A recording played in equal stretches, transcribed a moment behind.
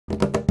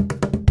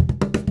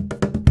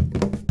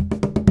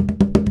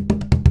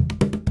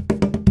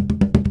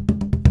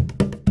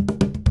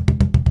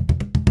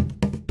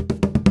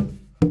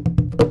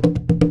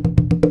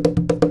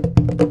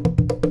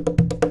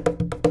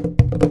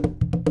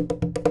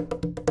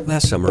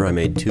Last summer I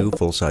made 2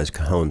 full-size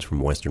cajones from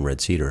western red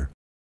cedar.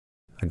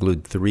 I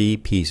glued 3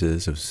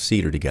 pieces of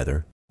cedar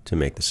together to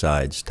make the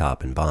sides,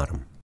 top, and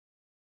bottom.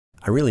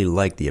 I really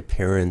like the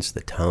appearance,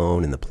 the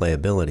tone, and the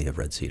playability of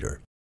red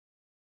cedar.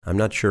 I'm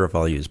not sure if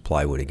I'll use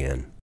plywood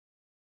again.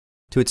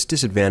 To its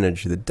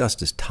disadvantage, the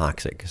dust is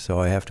toxic, so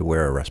I have to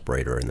wear a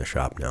respirator in the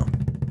shop now.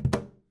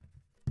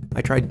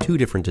 I tried 2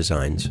 different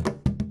designs.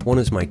 One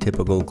is my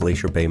typical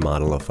Glacier Bay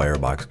model of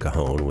FireBox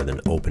Cajon with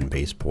an open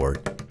base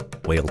port,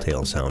 whale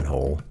tail sound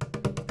hole,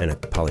 and a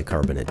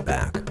polycarbonate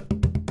back.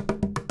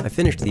 I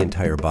finished the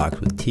entire box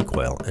with teak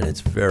oil, and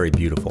it's very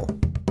beautiful,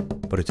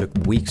 but it took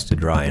weeks to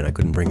dry and I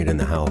couldn't bring it in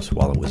the house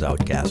while it was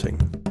outgassing.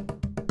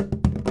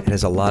 It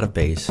has a lot of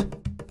bass,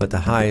 but the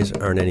highs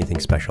aren't anything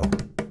special.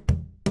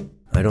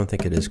 I don't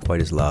think it is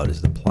quite as loud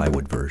as the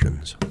plywood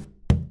versions.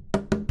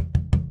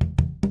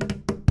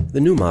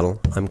 The new model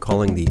I'm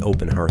calling the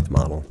Open Hearth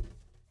model.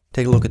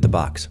 Take a look at the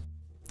box.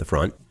 The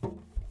front,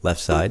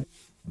 left side,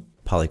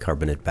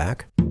 polycarbonate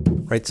back,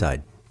 right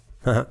side.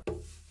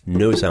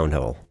 No sound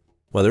hole.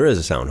 Well, there is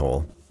a sound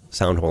hole. The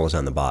sound hole is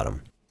on the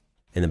bottom.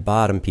 And the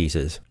bottom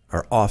pieces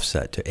are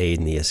offset to aid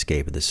in the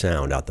escape of the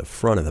sound out the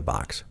front of the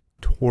box,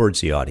 towards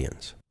the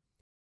audience.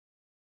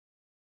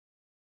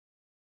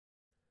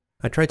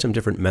 I tried some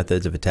different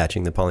methods of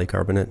attaching the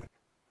polycarbonate.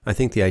 I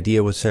think the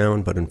idea was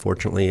sound, but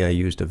unfortunately I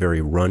used a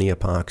very runny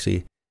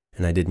epoxy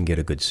and I didn't get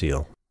a good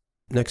seal.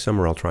 Next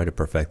summer I'll try to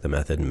perfect the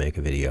method and make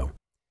a video.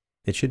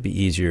 It should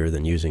be easier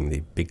than using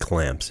the big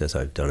clamps as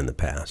I've done in the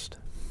past.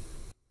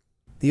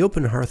 The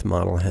Open Hearth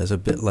model has a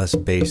bit less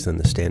bass than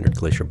the standard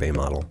Glacier Bay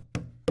model,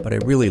 but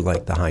I really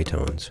like the high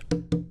tones.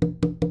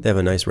 They have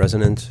a nice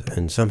resonance,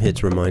 and some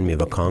hits remind me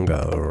of a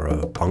conga or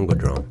a bongo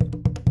drum.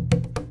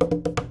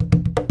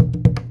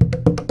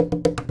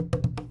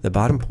 The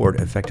bottom port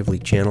effectively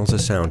channels the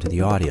sound to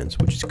the audience,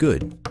 which is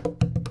good.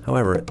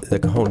 However, the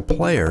cajon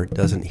player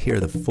doesn't hear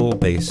the full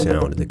bass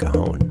sound of the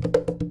cajon,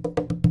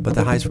 but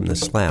the highs from the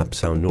slap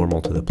sound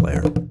normal to the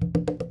player.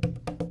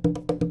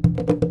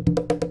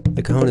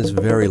 The cajon is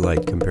very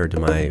light compared to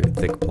my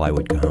thick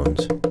plywood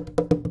cajones.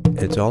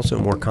 It's also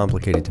more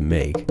complicated to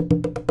make.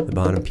 The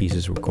bottom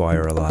pieces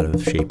require a lot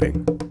of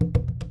shaping.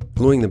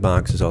 Gluing the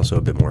box is also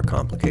a bit more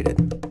complicated.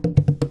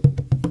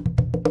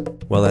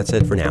 Well, that's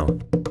it for now.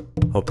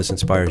 Hope this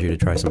inspires you to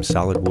try some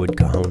solid wood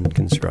cajon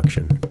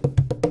construction.